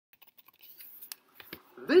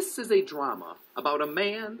This is a drama about a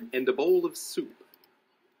man and a bowl of soup.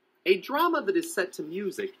 A drama that is set to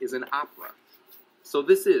music is an opera. So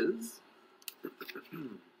this is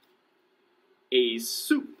a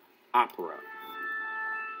soup opera.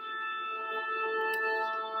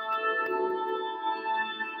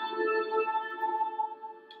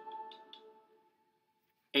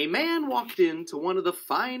 A man walked into one of the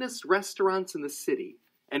finest restaurants in the city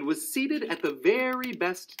and was seated at the very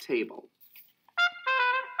best table.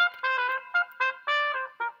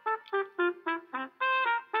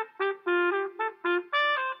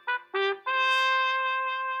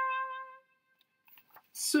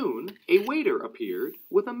 Soon, a waiter appeared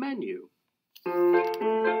with a menu.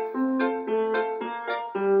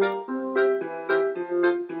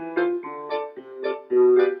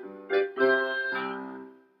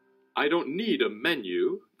 "I don't need a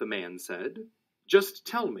menu," the man said. "Just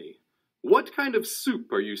tell me, what kind of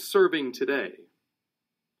soup are you serving today?"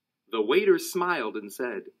 The waiter smiled and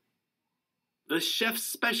said, "The chef's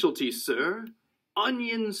specialty, sir,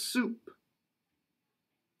 onion soup."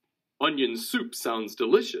 "Onion soup sounds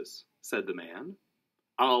delicious," said the man.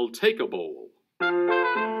 "I'll take a bowl."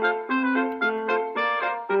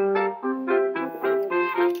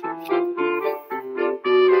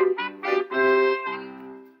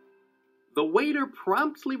 The waiter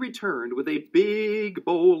promptly returned with a big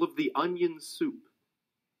bowl of the onion soup.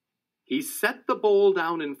 He set the bowl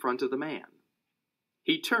down in front of the man.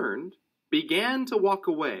 He turned, began to walk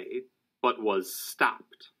away, but was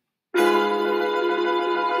stopped.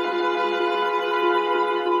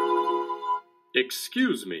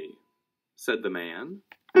 "Excuse me," said the man.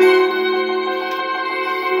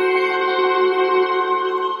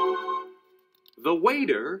 The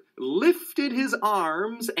waiter lifted his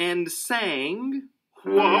arms and sang,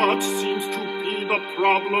 "What seems to be the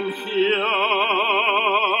problem here?"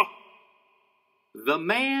 The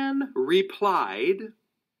man replied,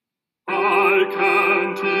 "I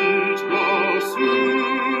can't eat the soup."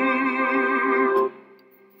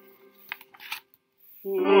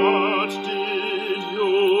 "What did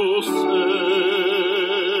you say?"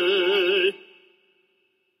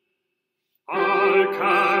 "I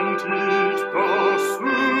can't eat the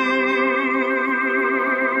soup."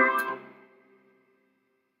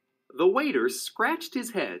 The waiter scratched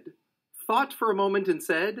his head, thought for a moment and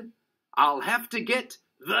said, "I'll have to get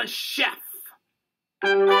the chef."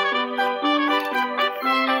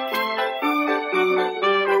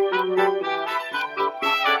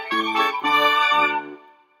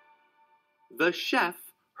 The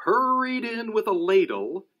chef hurried in with a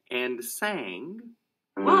ladle and sang,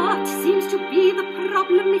 "What seems to be the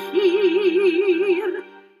problem here?"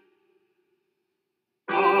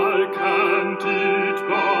 "I can't eat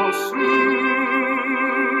the soup."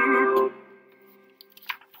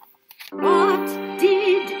 "What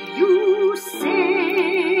did you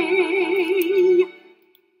say?"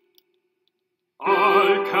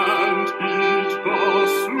 "I can't eat the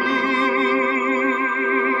soup."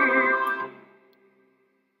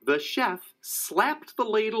 The chef slapped the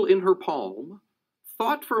ladle in her palm,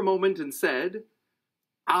 thought for a moment and said,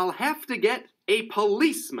 "I'll have to get a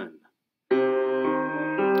policeman."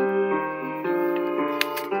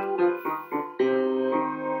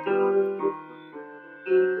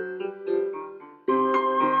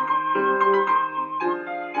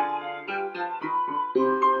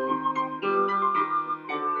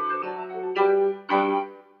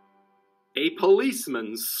 A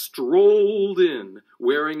policeman strolled in,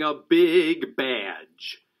 wearing a big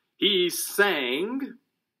badge. He sang,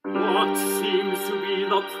 "What seems to be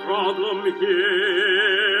the problem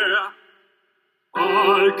here?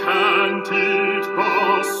 I can't eat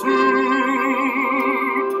the soup."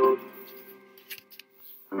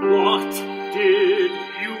 "What did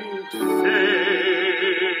you say?"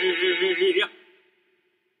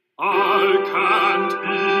 "I can't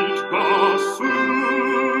eat the soup."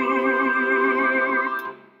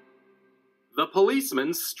 The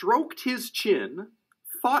policeman stroked his chin,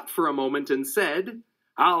 thought for a moment and said,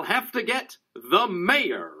 "I'll have to get the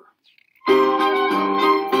mayor."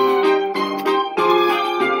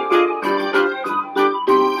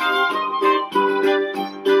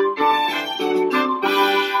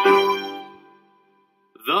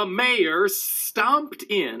 The mayor stomped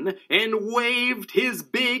in and waved his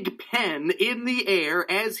big pen in the air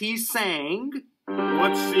as he sang,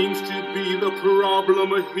 "What seems to be the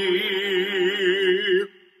problem here?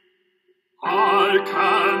 I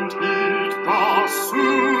can't eat the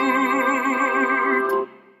soup."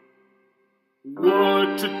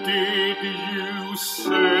 "What did you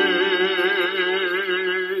say?"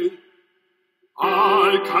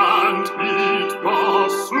 "I can't eat the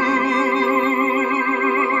soup."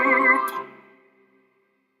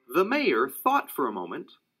 mayor thought for a moment,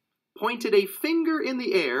 pointed a finger in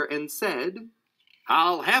the air, and said,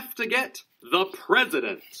 "I'll have to get the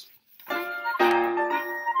president."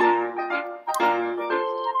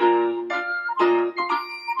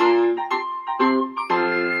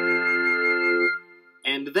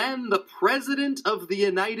 And then the President of the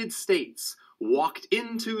United States walked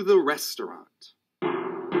into the restaurant.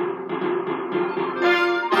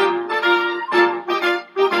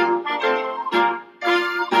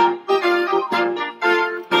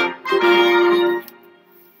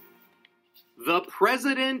 The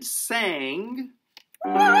President sang,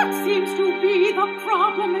 What seems to be the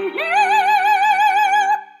problem here?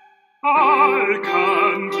 I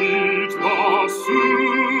can't eat the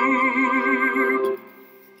soup.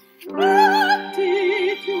 What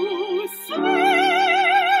did you say?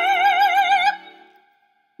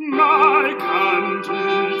 I can't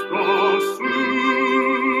eat the soup.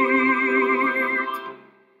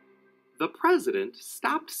 The President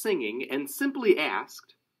stopped singing and simply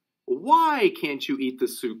asked, "Why can't you eat the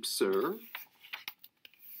soup, sir?"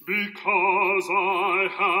 Because I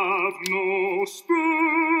have no spoon.